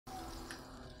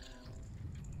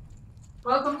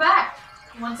Welcome back.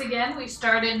 Once again, we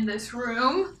start in this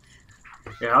room.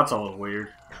 Yeah, that's a little weird.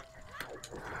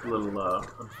 A little,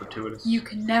 unfortuitous. You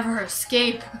can never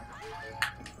escape.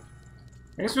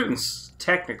 I guess we didn't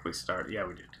technically start. Yeah,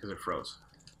 we did, because it froze.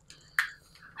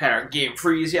 Had our game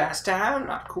freeze last time.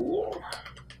 Not cool.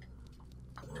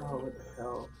 Oh, what the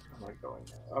hell am I going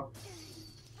now? Up.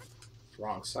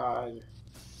 Wrong side.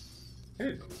 I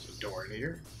didn't know there was a door in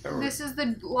here. This is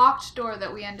the locked door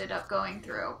that we ended up going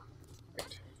through.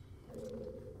 Right.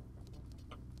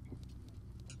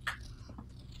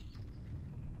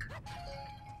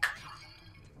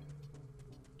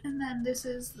 And then this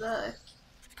is the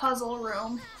puzzle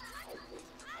room.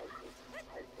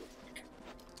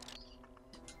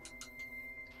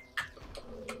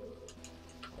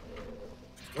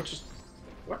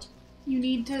 What? You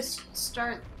need to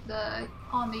start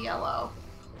on the yellow.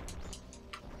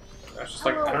 That's just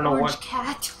Hello, like, I don't know orange what.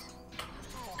 cat.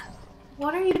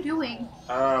 What are you doing?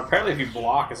 Apparently if you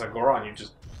block as a Goron, you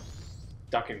just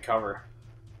duck and cover.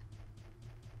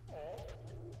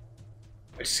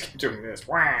 I just keep doing this.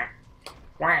 Wah!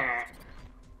 Wah!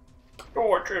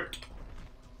 Door tripped.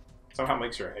 Somehow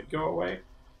makes your head go away.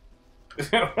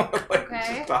 Like, Okay.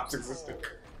 it just stops existing.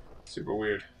 Super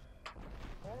weird.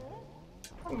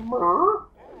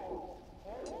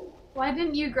 Why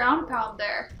didn't you ground pound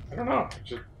there? I don't know. It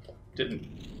just didn't.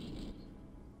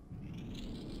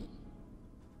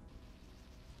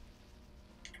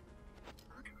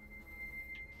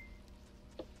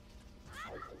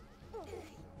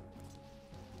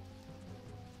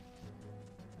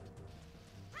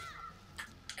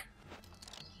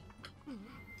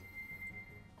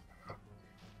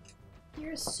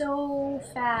 You're so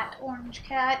fat, orange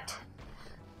cat,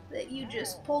 that you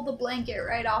just pull the blanket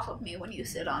right off of me when you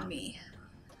sit on me.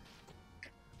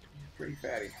 Pretty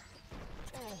fatty.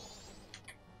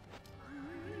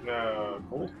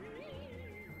 Cool.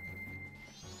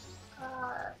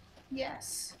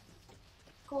 Yes.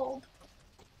 Gold.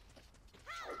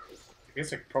 I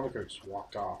guess I probably could have just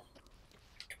walked off.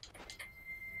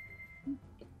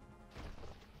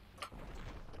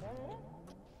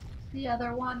 The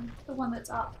other one, the one that's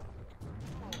up.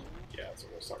 Yeah, that's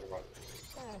what I was talking about.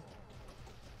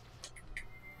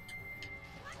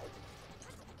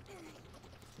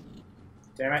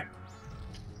 Damn it.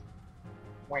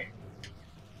 Wait.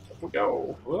 Up we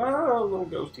go. Whoa, little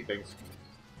ghosty things.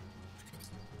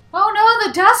 Oh no,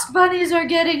 the dust bunnies are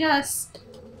getting us!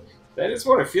 That is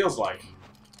what it feels like.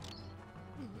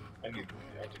 I need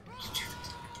to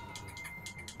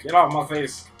get off my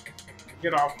face.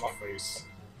 Get off my face.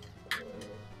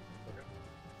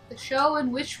 The show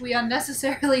in which we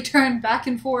unnecessarily turn back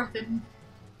and forth and...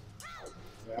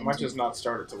 Yeah, I might just not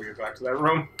start it till we get back to that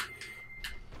room.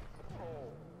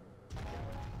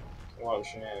 A lot of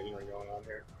shenanigans going on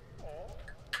here.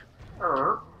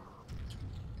 Oh,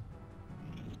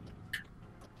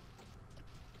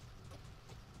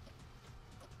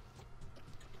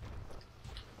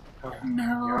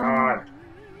 No. God.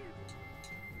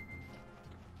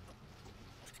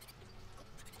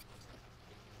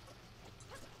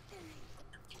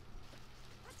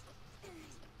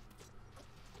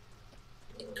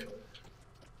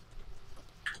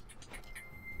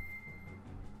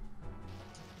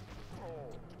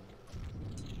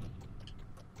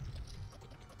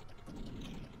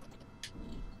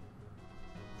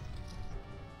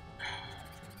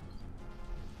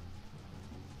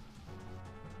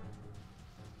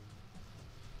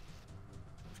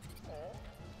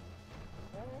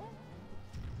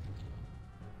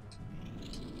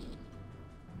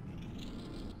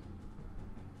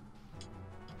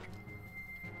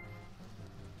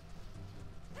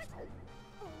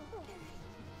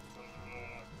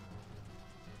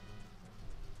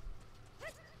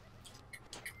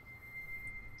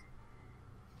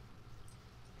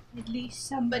 At least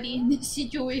somebody in this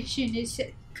situation is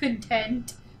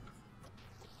content.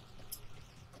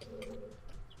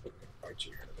 Bite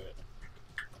you here in a bit.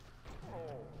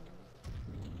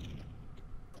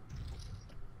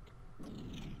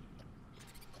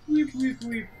 Weep, weep,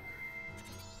 weep.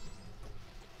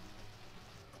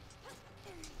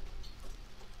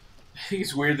 I think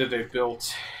it's weird that they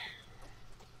built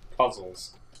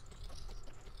puzzles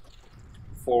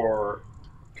for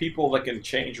people that can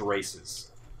change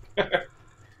races.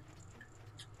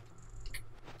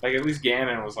 Like, at least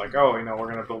Gannon was like, oh, you know, we're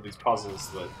gonna build these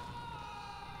puzzles that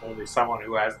only someone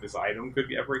who has this item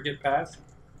could ever get past.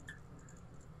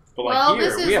 But, like, Well, here,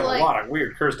 this we is have like- a lot of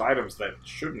weird cursed items that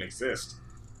shouldn't exist.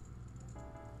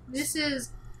 This is...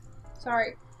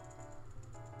 Sorry.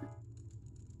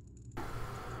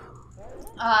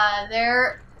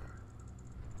 There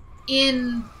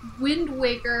in Wind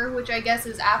Waker, which I guess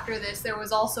is after this, there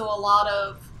was also a lot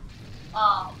of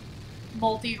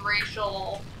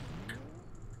multiracial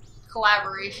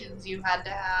collaborations you had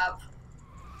to have.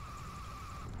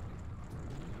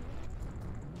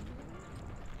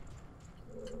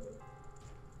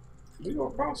 We go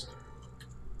across.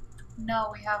 No,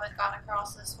 we haven't gone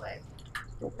across this way.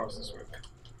 Go across this way.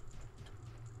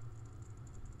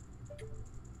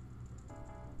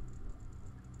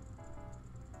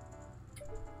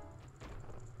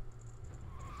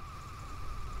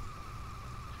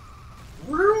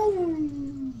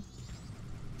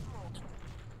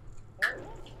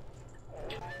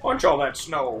 Punch all that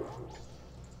snow.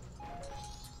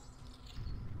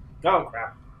 Oh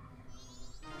crap.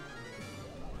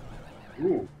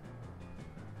 Ooh.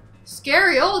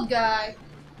 Scary old guy.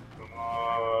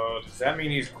 Does that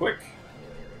mean he's quick?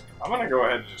 I'm gonna go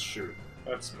ahead and just shoot.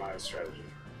 That's my strategy.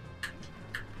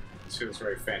 This feels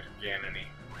very Phantom Gannon-y.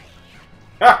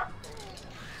 Ah!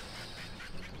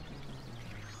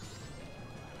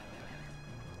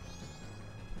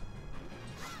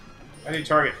 I need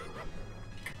target.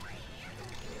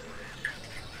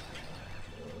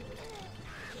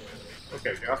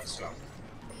 Okay, get off the snow.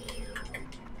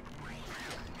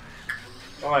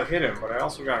 Well, I hit him, but I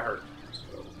also got hurt.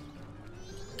 So.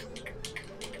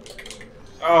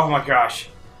 Oh my gosh.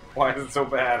 Why is it so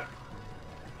bad?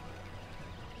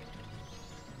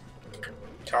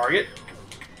 Target.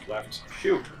 Left.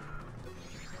 Shoot.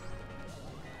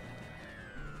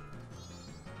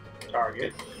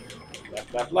 Target.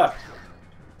 Left, left, left.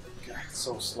 God, it's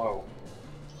so slow.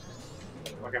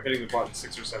 Like I'm hitting the button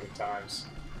 6 or 7 times.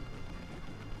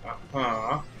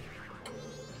 Uh-huh.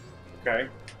 Okay.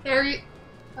 There you...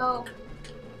 Oh.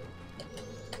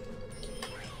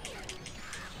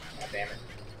 God damn it.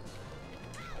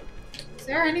 Is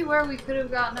there anywhere we could have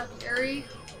gotten a berry?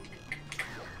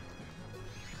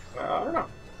 I don't know.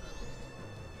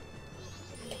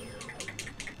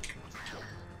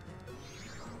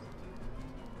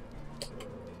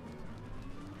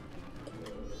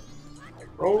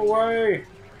 Roll away!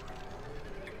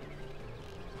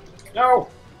 No!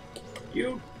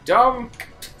 You dumb,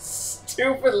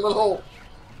 stupid little...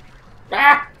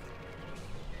 Ah!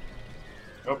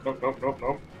 Nope, nope, nope, nope,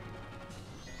 nope.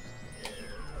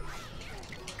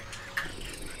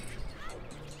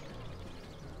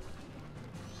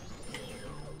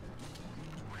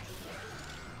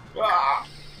 Ah!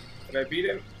 Did I beat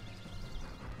him?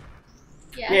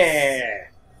 Yes. Yeah!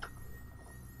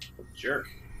 Jerk.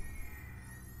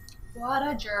 What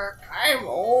a jerk. I'm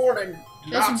old and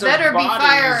lots This better of be bodies.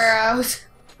 fire arrows.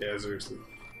 Yeah, seriously.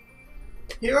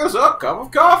 Here's a cup of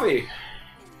coffee.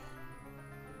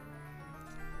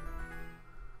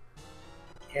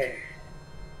 Yeah.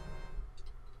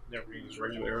 Never use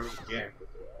regular arrows again.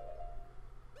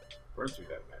 Burn through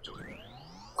that magic.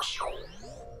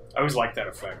 I always like that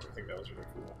effect. I think that was really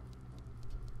cool.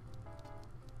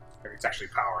 Like it's actually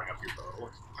powering up your bow.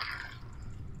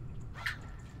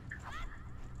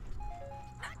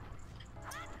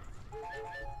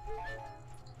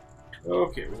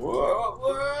 Okay, whoa,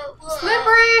 whoa, whoa!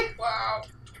 Slippery! Wow!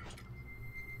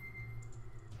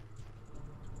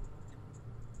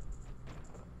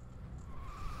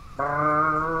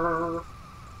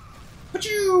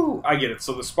 Achoo! I get it.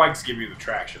 So the spikes give you the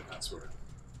traction. That's where.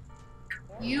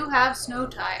 You have snow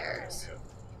tires.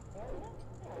 Yeah.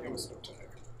 It was so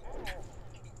tired.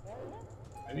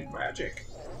 I need magic.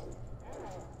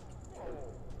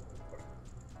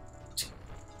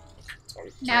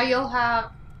 Now you'll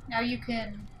have... Now you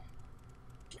can...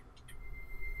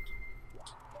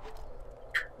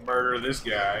 Murder this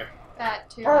guy. That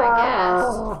too, I guess.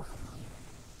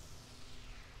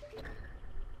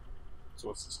 So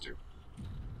what's this do?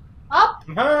 Up!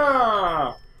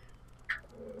 Ah!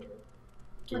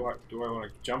 Do I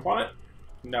want to jump on it?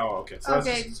 No. Okay. So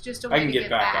Okay, that's it's just a I way can to get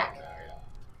get back back. on there. Yeah.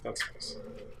 That's nice.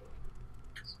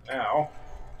 Now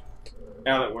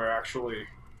that we're actually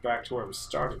back to where we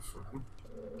started from,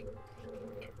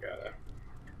 got a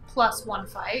 +1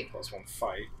 fight. +1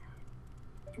 fight.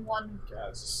 One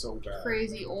God, this is so bad.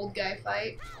 crazy old guy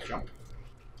fight. Jump.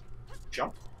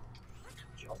 Jump.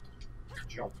 Jump.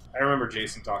 Jump. I remember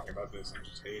Jason talking about this and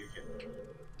just hating it.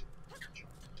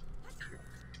 Jump.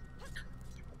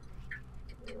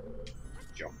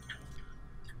 Jump.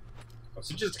 Oh,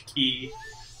 so just a key.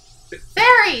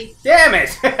 Fairy! Damn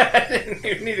it! I didn't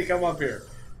even need to come up here.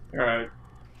 Alright.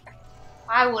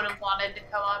 I would have wanted to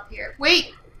come up here.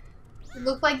 Wait! It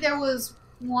looked like there was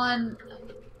one...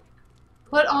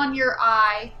 Put on your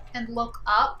eye and look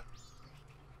up.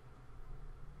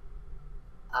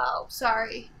 Oh,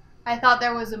 sorry. I thought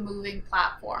there was a moving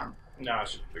platform. No,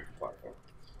 it's just a big platform.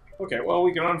 Okay, well,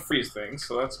 we can unfreeze things,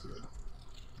 so that's good.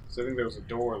 So I think there was a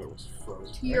door that was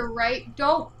frozen. To your right.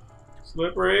 Don't.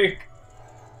 Slippery!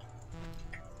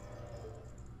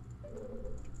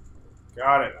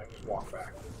 Got it. I just walk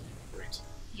back. Great.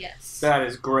 Yes. That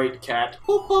is great, cat.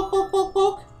 Boop, boop, boop, boop,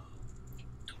 boop.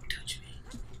 Don't touch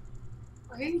me.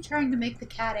 Why are you trying to make the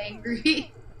cat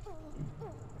angry?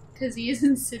 Because he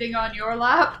isn't sitting on your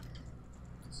lap?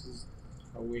 This is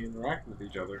how we interact with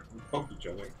each other. We poke each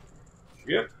other.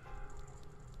 Yep.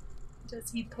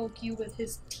 Does he poke you with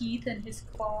his teeth and his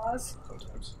claws?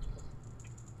 Sometimes.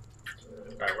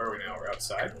 Alright, where are we now? We're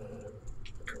outside.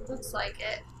 Looks like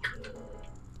it.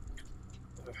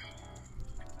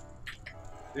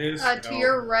 This. To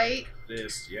your right.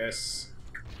 This, yes.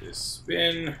 This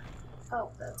spin.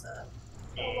 Oh, that's a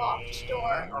locked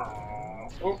door.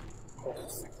 Oh, thank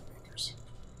the makers.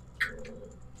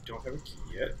 Don't have a key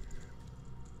yet.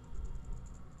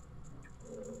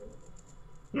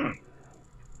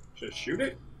 Should I shoot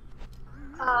it?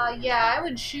 Yeah, I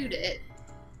would shoot it.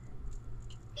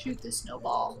 Shoot the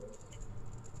snowball.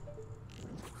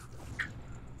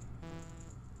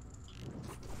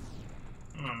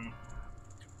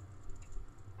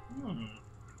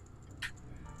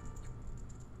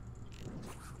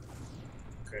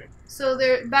 Okay. So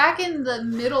they're back in the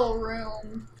middle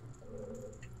room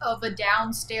of a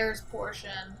downstairs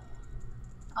portion.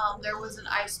 There was an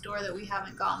ice door that we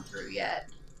haven't gone through yet.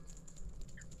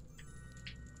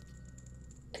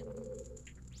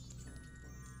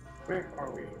 Where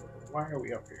are we? Why are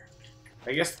we up here?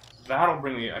 I guess that'll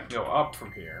bring me. I can go up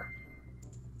from here.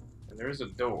 And there's a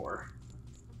door.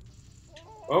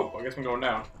 Oh, I guess I'm going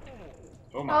down.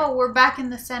 Oh my. Oh, we're back in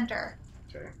the center.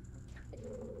 Okay.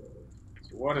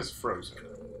 So what is frozen?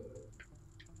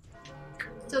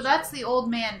 So that's the old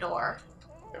man door.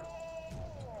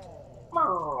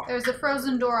 There's a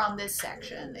frozen door on this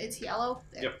section. It's yellow?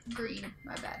 There. Yep. Green.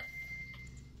 My bad.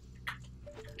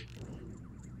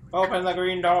 Open the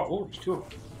green door. Oh, there's two of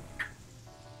them.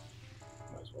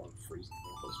 Might as well unfreeze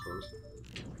those frozen.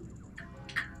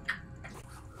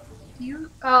 You?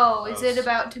 Oh, is it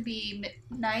about to be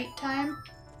nighttime?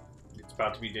 It's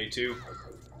about to be day 2.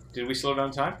 Did we slow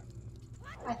down time?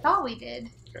 I thought we did.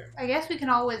 Okay. I guess we can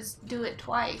always do it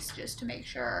twice just to make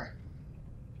sure.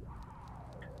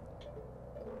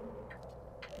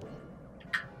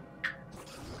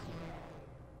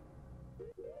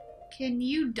 Can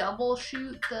you double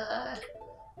shoot the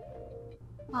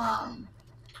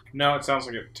No, it sounds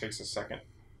like it takes a second.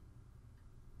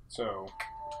 So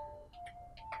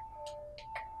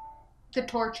the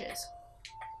torches?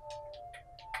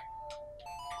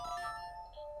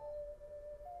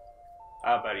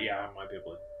 but yeah, I might be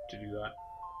able to do that.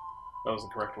 That was the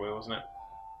correct way, wasn't it?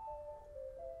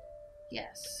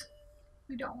 Yes.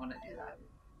 We don't want to do that.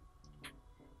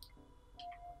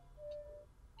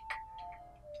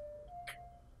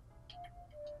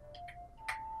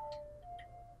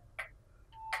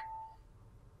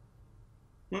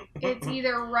 It's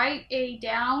either right A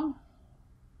down.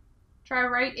 Try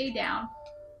right A down.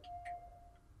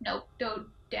 Nope, go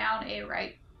down A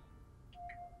right.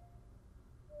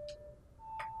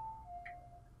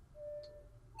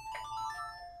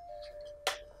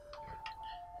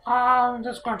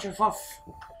 The scrunchy fluff.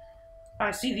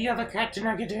 I see the other cat and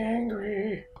I get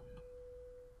angry.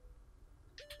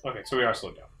 Okay, so we are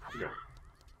slowed down. Good.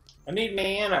 I need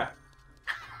mana.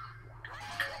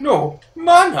 No,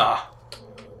 mana!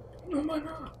 No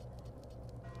mana!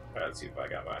 Alright, let's see if I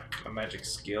got my magic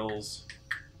skills.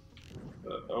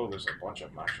 Oh, there's a bunch of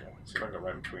them actually. Let's see if I can go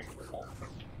right between them all.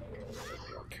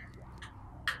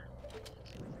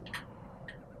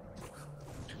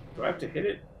 Do I have to hit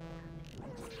it?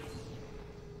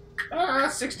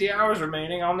 60 hours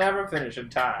remaining. I'll never finish in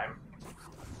time.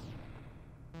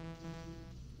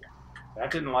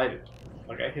 That didn't light it.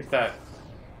 Like, I hit that.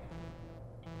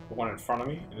 The one in front of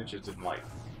me, and it just didn't light.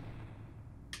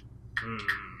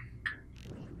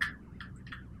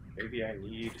 Maybe I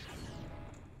need...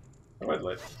 Oh, it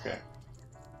lit. Okay.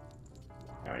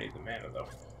 Now I need the mana, though.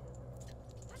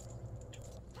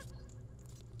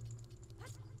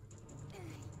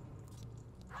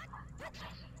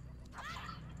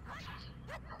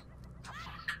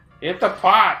 Hit the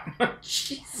pot!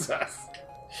 Jesus!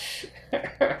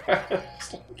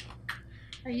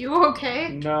 Are you okay?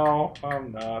 No,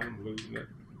 I'm not. I'm losing it.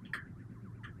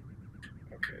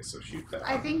 Okay, so shoot that.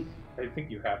 I think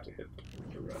you have to hit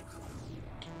the red.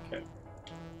 Okay.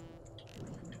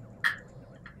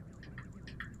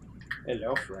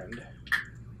 Hello, friend.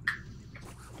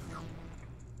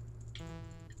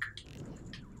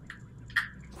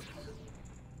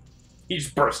 He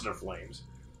just burst into flames.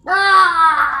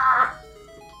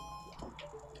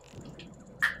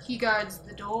 He guards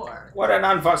the door. What an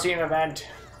unforeseen event!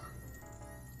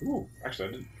 Ooh, actually,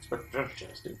 I didn't expect a treasure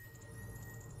chest, dude.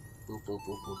 Boop, boop,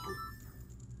 boop, boop, boop.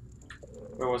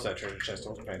 Where was that treasure chest?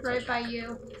 I wasn't paying attention. Right by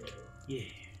you. Yeah.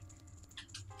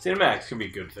 Cinematics can be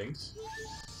good things.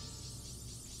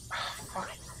 Oh,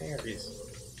 fucking fairies.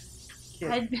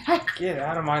 Get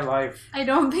out of my life. I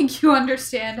don't think you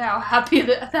understand how happy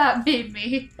that made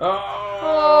me.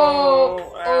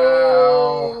 Oh!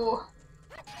 Oh!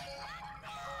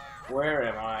 Where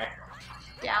am I?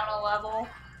 Down a level.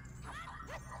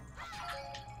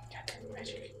 Goddamn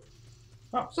magic.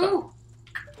 Oh, stop. Ooh!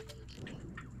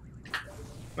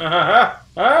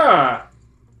 Ah!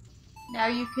 Now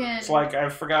you can... It's like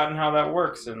I've forgotten how that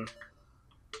works, and...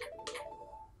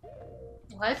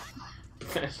 What?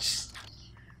 It's just...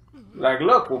 Like,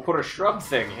 look, we'll put a shrub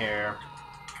thing here.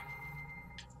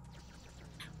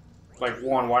 Like,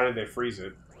 one, why did they freeze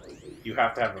it? You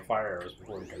have to have the fire arrows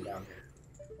before you come down here.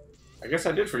 I guess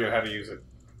I did forget how to use it.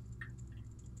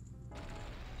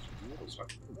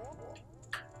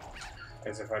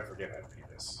 As if I'd forget how to do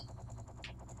this.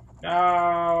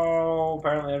 No!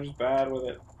 Apparently I'm just bad with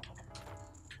it.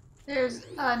 There's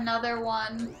another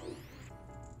one.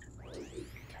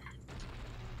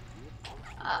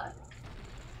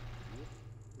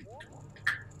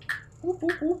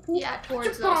 Yeah,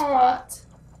 towards those spots.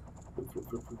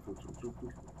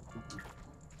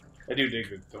 I do dig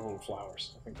the little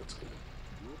flowers. I think that's good.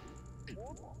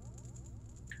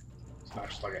 It's not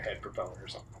just like a head propeller or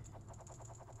something.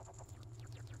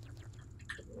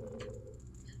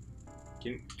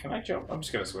 Can I jump? I'm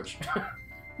just gonna switch.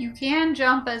 You can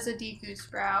jump as a Deku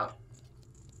Sprout.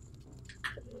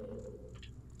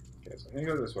 Okay, so I'm gonna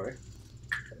go this way.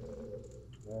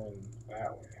 Then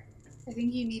that way. I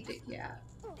think you need to, yeah.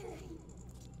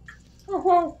 Oh,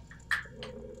 whoa!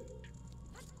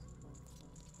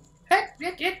 Heck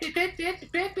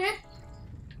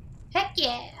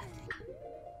yeah!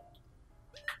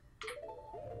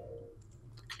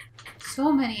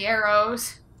 So many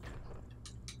arrows.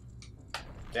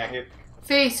 Dang it.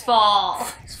 Face fall.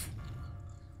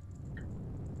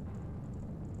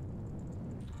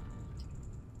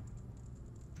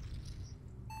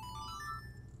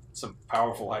 Some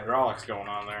powerful hydraulics going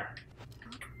on there.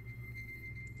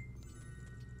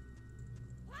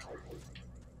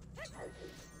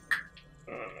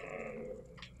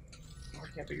 Why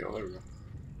can't they go? There we go.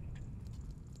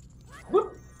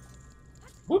 Whoop!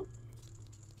 Whoop!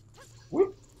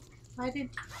 Whoop! Why did...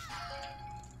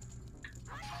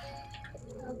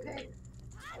 Okay.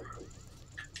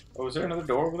 Oh, is there another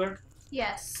door over there?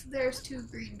 Yes, there's 2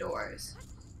 green doors.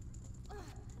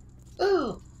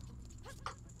 Ooh!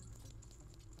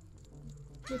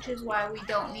 Which is why we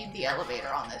don't need the elevator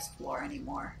on this floor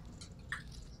anymore.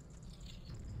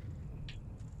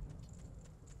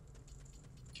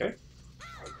 Okay.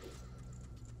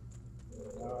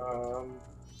 I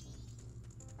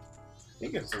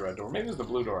think it's the red door. Maybe it's the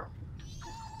blue door.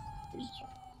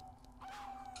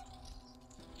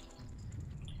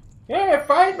 Yeah,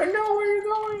 fight, but know where you're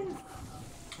going.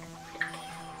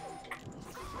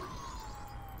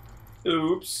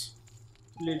 Oops.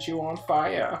 Lit you on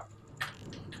fire.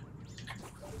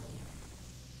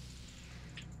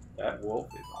 That wolf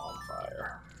is on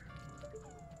fire.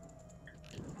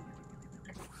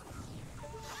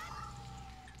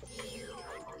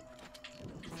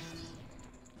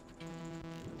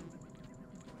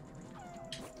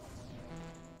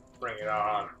 Bring it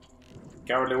on.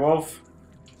 Cowardly wolf.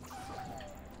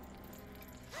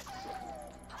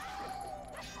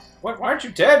 What? Why aren't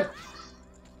you dead?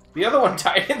 The other one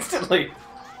died instantly.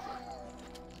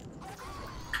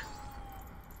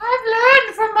 I've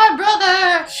learned from my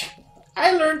brother!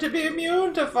 I learned to be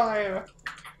immune to fire.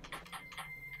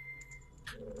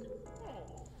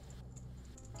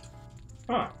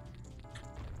 Huh.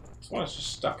 This one is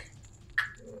just stuck.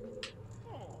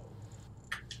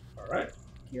 Alright.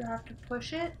 Do you have to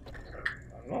push it? I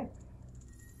don't know.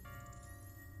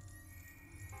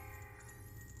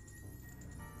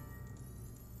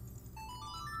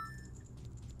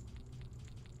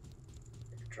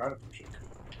 I can try to push it.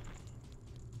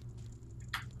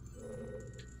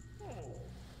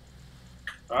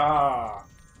 Ah!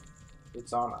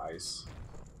 It's on ice.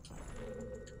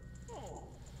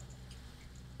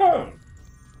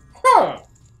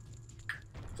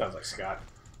 Sounds like Scott.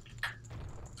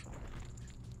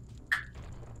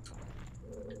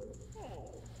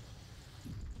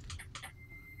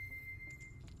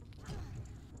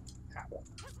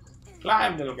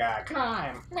 Climb, little guy,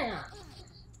 climb.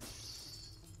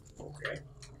 Okay.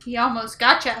 He almost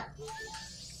gotcha.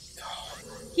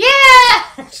 Yeah!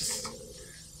 I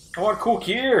want cool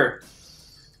gear.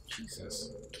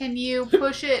 Jesus. Can you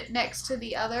push it next to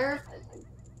the other?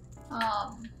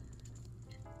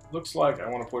 Looks like I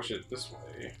want to push it this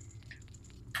way.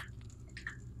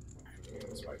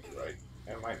 This might be right.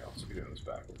 And it might also be doing this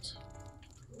backwards.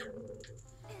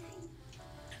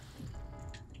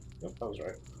 Nope, that was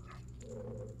right.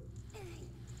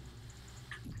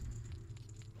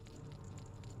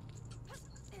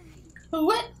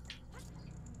 What?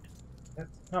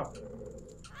 No.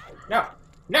 No!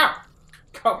 No!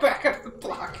 Go back up the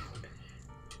block!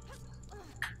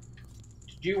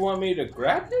 Did you want me to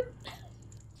grab it?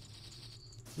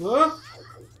 Huh? I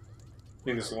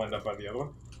think this will end up by the other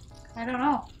one. I don't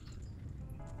know.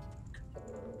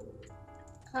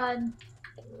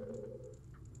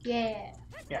 Yeah.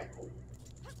 Yeah.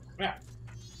 Yeah.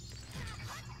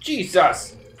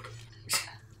 Jesus!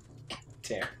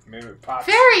 Damn, maybe it pops.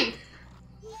 Fairy!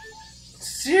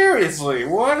 Seriously,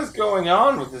 what is going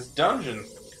on with this dungeon?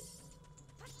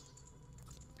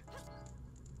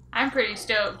 I'm pretty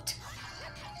stoked.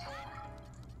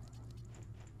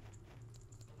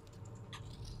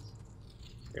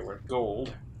 Okay, we're at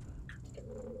gold.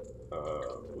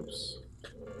 Oops.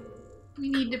 We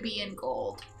need to be in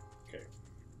gold. Okay.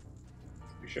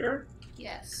 You sure?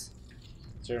 Yes.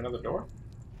 Is there another door?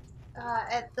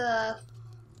 At the...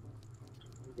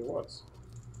 There was.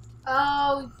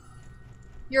 Oh,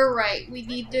 you're right. We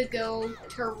need to go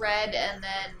to red and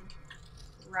then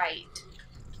right.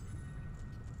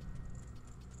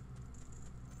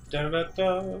 Da da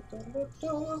da da da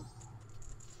da.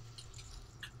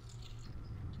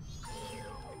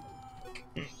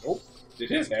 Oh, did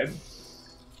his head?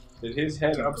 Did his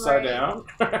head upside down?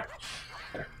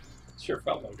 Sure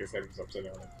felt like his head was upside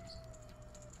down.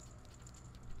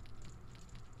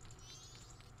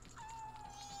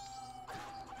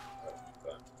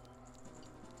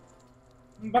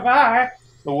 Bye-bye.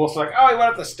 The wolf's like, oh, he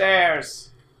went up the stairs.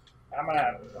 I'm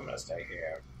gonna stay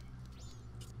here.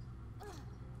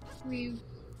 We...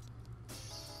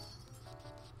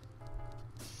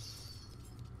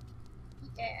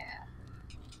 Yeah.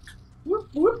 Whoop,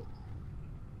 whoop.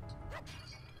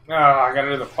 Oh, I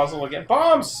gotta do the puzzle again.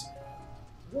 Bombs!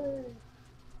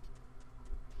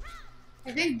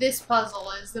 I think this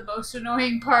puzzle is the most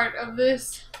annoying part of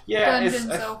this dungeon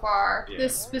so far. Yeah.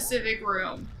 This specific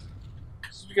room.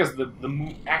 Just because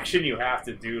the action you have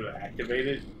to do to activate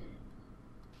it,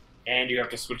 and you have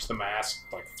to switch the mask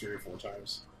like 3 or 4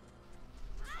 times.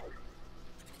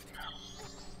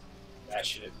 That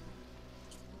shit.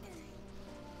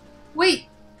 Wait!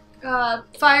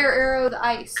 Fire arrow the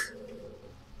ice.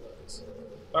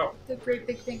 Oh. The great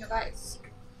big thing of ice.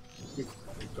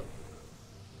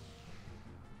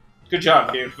 Good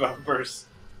job, game developers.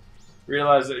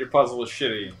 Realize that your puzzle is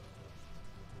shitty.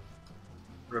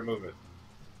 Remove it.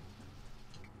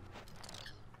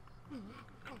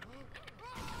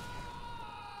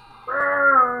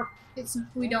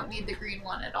 We don't need the green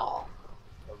one at all.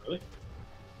 Oh, really?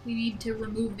 We need to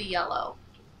remove the yellow.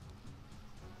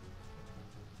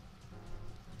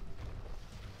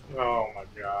 Oh my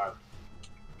god.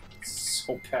 It's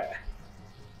so bad.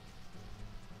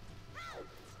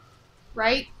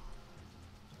 Right?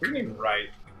 What do you mean, right?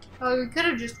 Oh, we could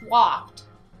have just walked.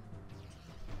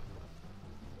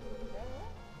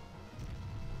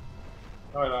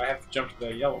 Oh, no, I have to jump to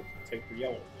the yellow. Take the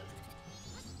yellow.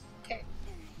 Okay.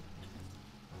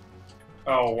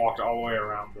 Oh, walked all the way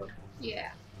around the...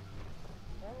 Yeah.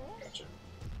 Gotcha.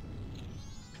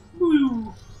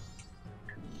 Woo!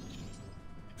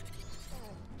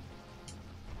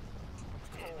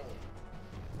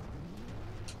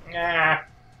 Nah.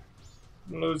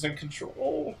 I'm losing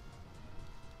control.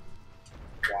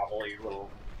 Wobbly little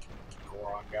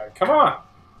moron guy. Come on!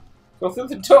 Go through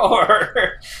the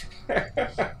door!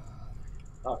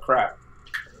 Oh, crap.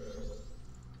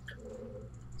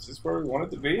 Is this where we want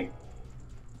it to be?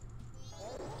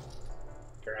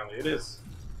 Apparently it is.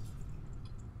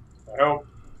 I hope.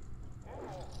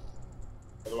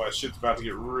 Otherwise shit's about to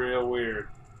get real weird.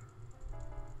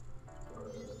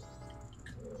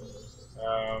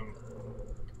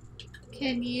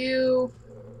 Can you...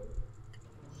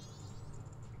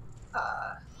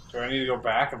 Do I need to go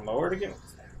back and lower it again?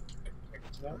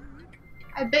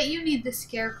 I bet you need the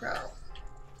scarecrow.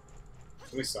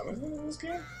 Can we summon him in this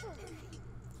game?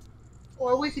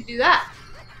 Or we could do that.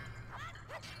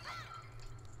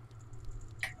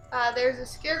 There's a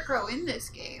scarecrow in this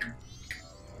game.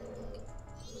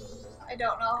 I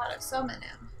don't know how to summon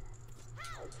him.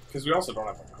 Because we also don't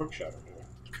have a hook shot, do we?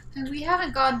 And we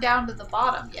haven't gone down to the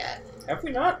bottom yet. Have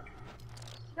we not?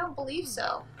 I don't believe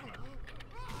so.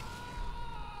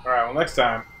 Alright, well next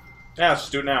time. Yeah, let's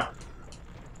just do it now.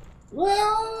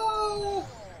 Whoa!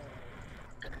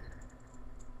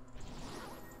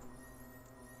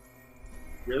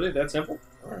 Really? That simple?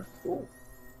 Alright, cool.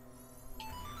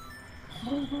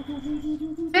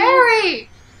 Fairy!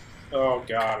 Oh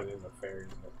god, it is a fairy.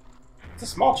 It's a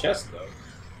small chest, though.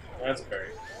 That's a fairy.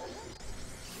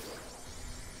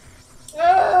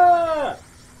 Ah!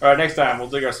 Alright, next time we'll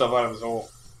dig ourselves out of this hole.